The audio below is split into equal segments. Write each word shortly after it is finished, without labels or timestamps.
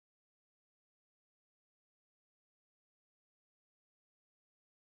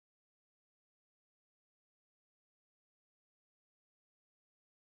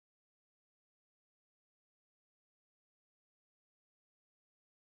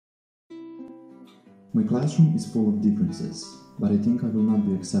My classroom is full of differences, but I think I will not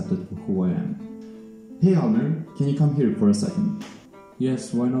be accepted for who I am. Hey Almer, can you come here for a second?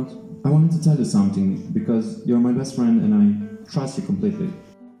 Yes, why not? I wanted to tell you something, because you're my best friend and I trust you completely.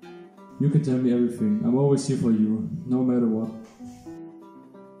 You can tell me everything. I'm always here for you, no matter what.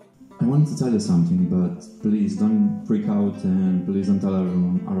 I wanted to tell you something, but please don't freak out and please don't tell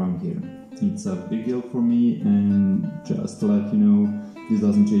everyone around here. It's a big deal for me, and just to let you know, this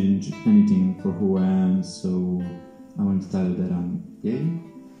doesn't change anything for who I am, so I want to tell you that I'm gay.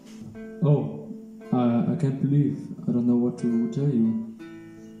 Oh, I can't believe. I don't know what to tell you.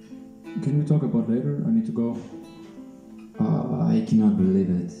 Can we talk about later? I need to go. I cannot believe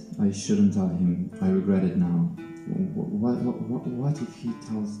it. I shouldn't tell him. I regret it now. What if he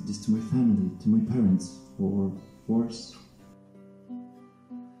tells this to my family, to my parents, or worse?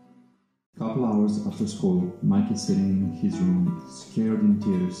 A couple hours after school, Mike is sitting in his room, scared in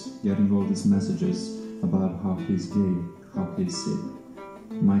tears, getting all these messages about how he's gay, how he's sick.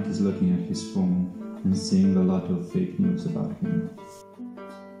 Mike is looking at his phone and seeing a lot of fake news about him.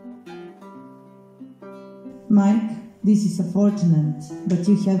 Mike, this is unfortunate, but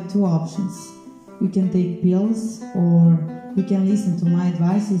you have two options. You can take pills, or you can listen to my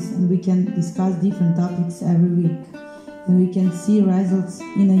advices and we can discuss different topics every week. And we can see results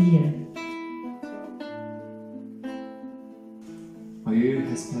in a year. A year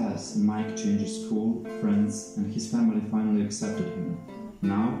has passed and Mike changed school, friends, and his family finally accepted him.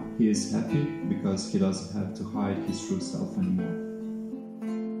 Now he is happy because he doesn't have to hide his true self anymore.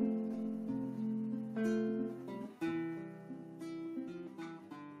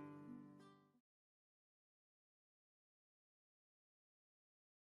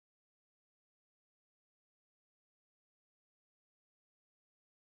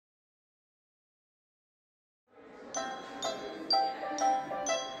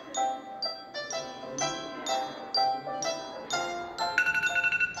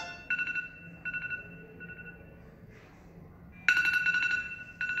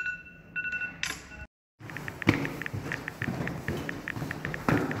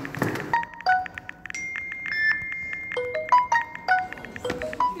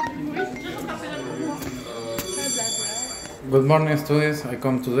 Good morning, students. I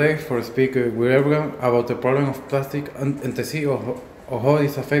come today for speak with everyone about the problem of plastic and to see how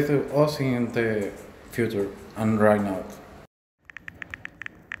it affects us in the future and right now.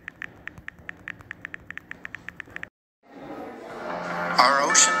 Our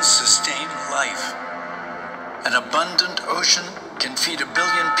oceans sustain life. An abundant ocean can feed 1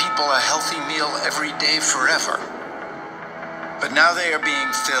 billion people a healthy meal every day forever. But now they are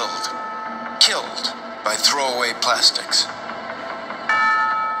being killed by throwaway plastics.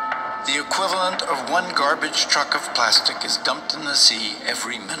 The equivalent of 1 garbage truck of plastic is dumped in the sea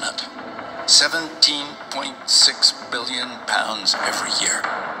every minute. 17.6 billion pounds every year.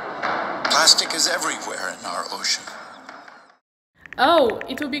 Plastic is everywhere in our ocean. Oh,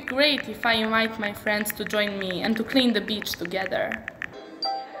 it would be great if I invite my friends to join me and to clean the beach together.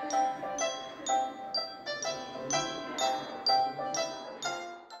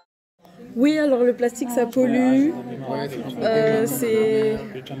 Oui, alors le plastique ça pollue,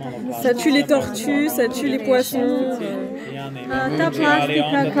 ça tue les tortues, ça tue les poissons. Ta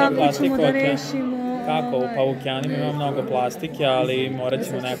plastika kako ćemo da rešimo? Kako pa u okeanima ima mnogo plastike, ali morat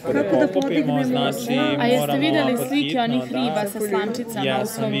ćemo neko da pokupimo, znači moramo... A jeste vidjeli slike onih riba sa slamčicama u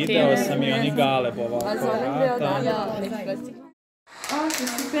svom telu? Video sam i onih galebova oko vrata. Oh, c'est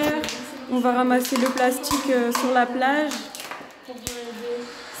super! On va ramasser le plastique sur la plage.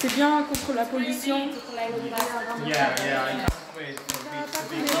 C'est bien contre la pollution.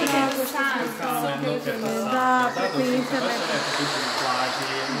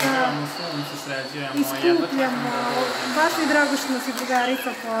 I skupljamo. Baš mi je drago što nas je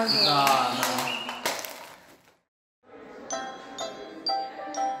drugarica pozvala.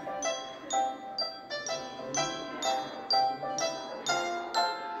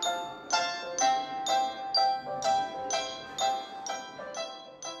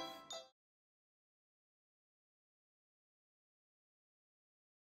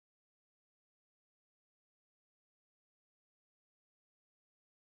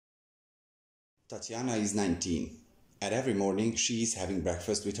 Tatiana is 19, and every morning she is having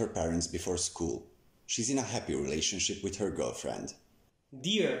breakfast with her parents before school. She's in a happy relationship with her girlfriend.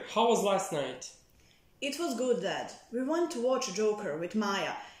 Dear, how was last night? It was good, Dad. We went to watch Joker with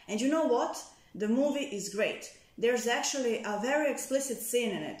Maya, and you know what? The movie is great. There's actually a very explicit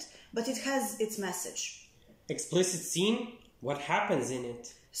scene in it, but it has its message. Explicit scene? What happens in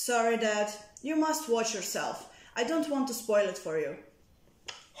it? Sorry, Dad. You must watch yourself. I don't want to spoil it for you.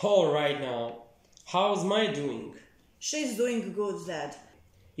 All right now. How's Maya doing? She's doing good, Dad.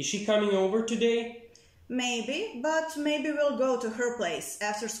 Is she coming over today? Maybe, but maybe we'll go to her place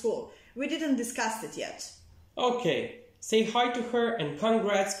after school. We didn't discuss it yet. Okay, say hi to her and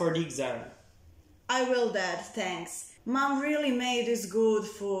congrats for the exam. I will, Dad, thanks. Mom really made this good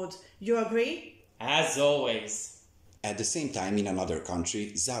food. You agree? As always. At the same time, in another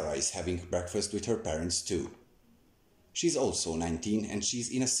country, Zara is having breakfast with her parents too. She's also 19 and she's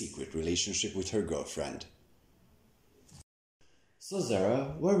in a secret relationship with her girlfriend. So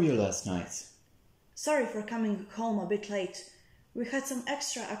Zara, where were you last night? Sorry for coming home a bit late. We had some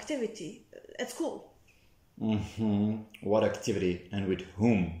extra activity at school. What activity and with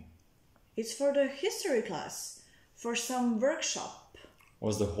whom? It's for the history class, for some workshop.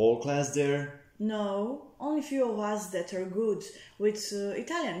 Was the whole class there? No, only few of us that are good with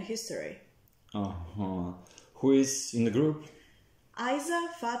Italian history. Who is in the group? Isa,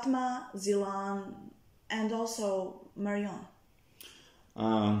 Fatma, Zilan, and also Marion.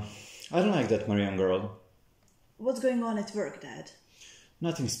 I don't like that Marion girl. What's going on at work, Dad?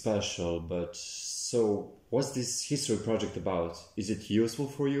 Nothing special, but so what's this history project about? Is it useful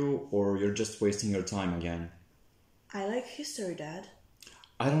for you or you're just wasting your time again? I like history, Dad.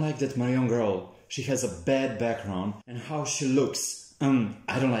 I don't like that Marion girl. She has a bad background and how she looks.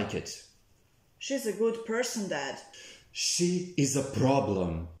 I don't like it. She's a good person, Dad. She is a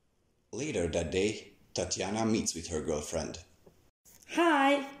problem. Later that day, Tatiana meets with her girlfriend.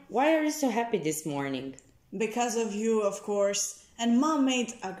 Hi, why are you so happy this morning? Because of you, of course. And Mom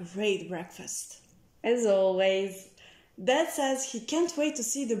made a great breakfast. As always. Dad says he can't wait to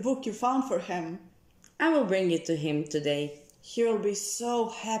see the book you found for him. I will bring it to him today. He will be so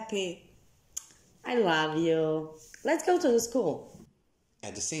happy. I love you. Let's go to the school.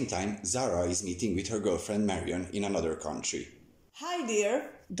 At the same time, Zara is meeting with her girlfriend Marion in another country. Hi,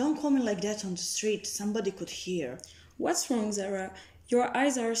 dear. Don't call me like that on the street. Somebody could hear. What's wrong, Zara? Your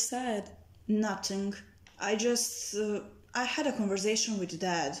eyes are sad. Nothing. I had a conversation with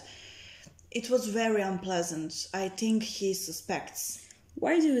Dad. It was very unpleasant. I think he suspects.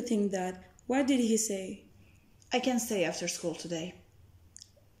 Why do you think that? What did he say? I can stay after school today.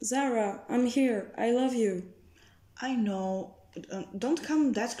 Zara, I'm here. I love you. I know. Don't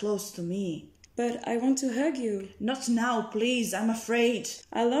come that close to me. But I want to hug you. Not now, please. I'm afraid.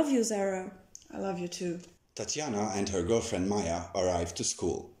 I love you, Zara. I love you too. Tatiana and her girlfriend Maya arrive to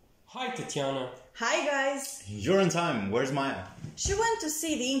school. Hi, Tatiana. Hi, guys. You're on time. Where's Maya? She went to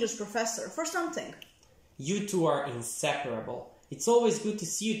see the English professor for something. You two are inseparable. It's always good to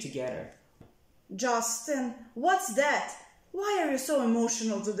see you together. Justin, what's that? Why are you so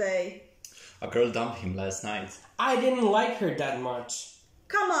emotional today? A girl dumped him last night. I didn't like her that much.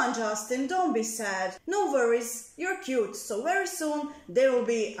 Come on, Justin, don't be sad. No worries, you're cute, so very soon there will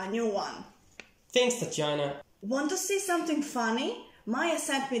be a new one. Thanks, Tatiana. Want to see something funny? Maya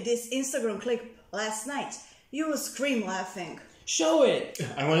sent me this Instagram clip last night. You will scream laughing. Show it!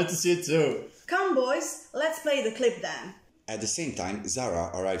 I wanted to see it too. Come, boys, let's play the clip then. At the same time,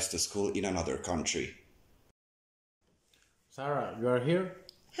 Zara arrives to school in another country. Zara, you are here?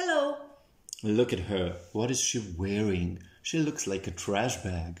 Hello. Look at her. What is she wearing? She looks like a trash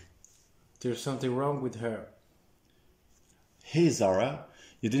bag. There's something wrong with her. Hey, Zara.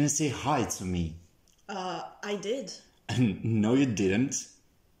 You didn't say hi to me. I did. No, you didn't.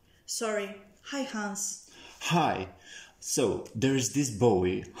 Sorry. Hi, Hans. Hi. So, there's this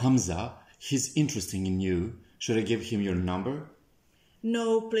boy, Hamza. He's interested in you. Should I give him your number?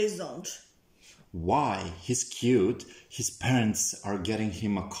 No, please don't. Why? He's cute. His parents are getting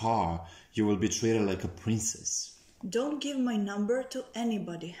him a car. You will be treated like a princess. Don't give my number to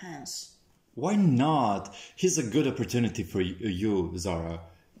anybody, Hans. Why not? Here's a good opportunity for you, Zara.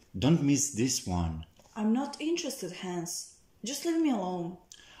 Don't miss this one. I'm not interested, Hans. Just leave me alone.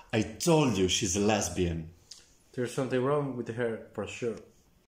 I told you she's a lesbian. There's something wrong with her, for sure.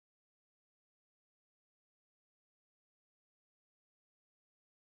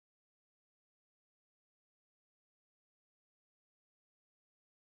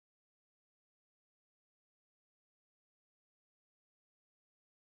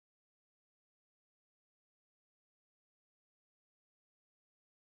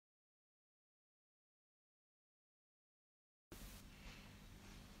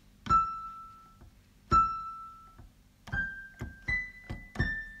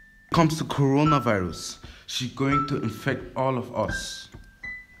 Comes to coronavirus, she's going to infect all of us.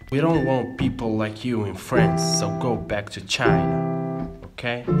 We don't want people like you in France, so go back to China,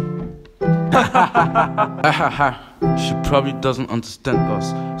 okay? She probably doesn't understand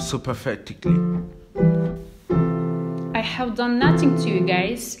us so perfectly. I I have done nothing to you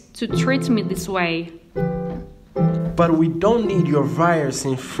guys to treat me this way. But we don't need your virus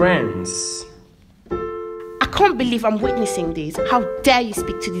in France. I can't believe I'm witnessing this. How dare you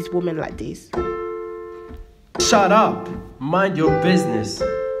speak to this woman like this? Shut up! Mind your business.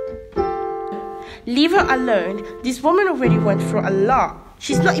 Leave her alone. This woman already went through a lot.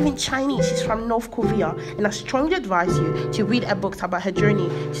 She's not even Chinese, she's from North Korea, and I strongly advise you to read her books about her journey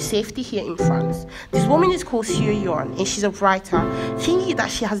to safety here in France. This woman is called Thuillier, and she's a writer. Thinking that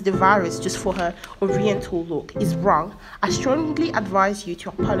she has the virus just for her oriental look is wrong. I strongly advise you to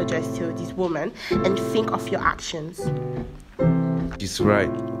apologize to this woman and think of your actions. She's right.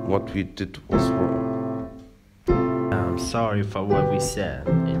 What we did was wrong. I'm sorry for what we said.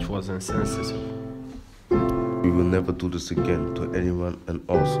 It was insensitive. We will never do this again to anyone, and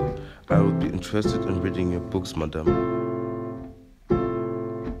also, I would be interested in reading your books, madame.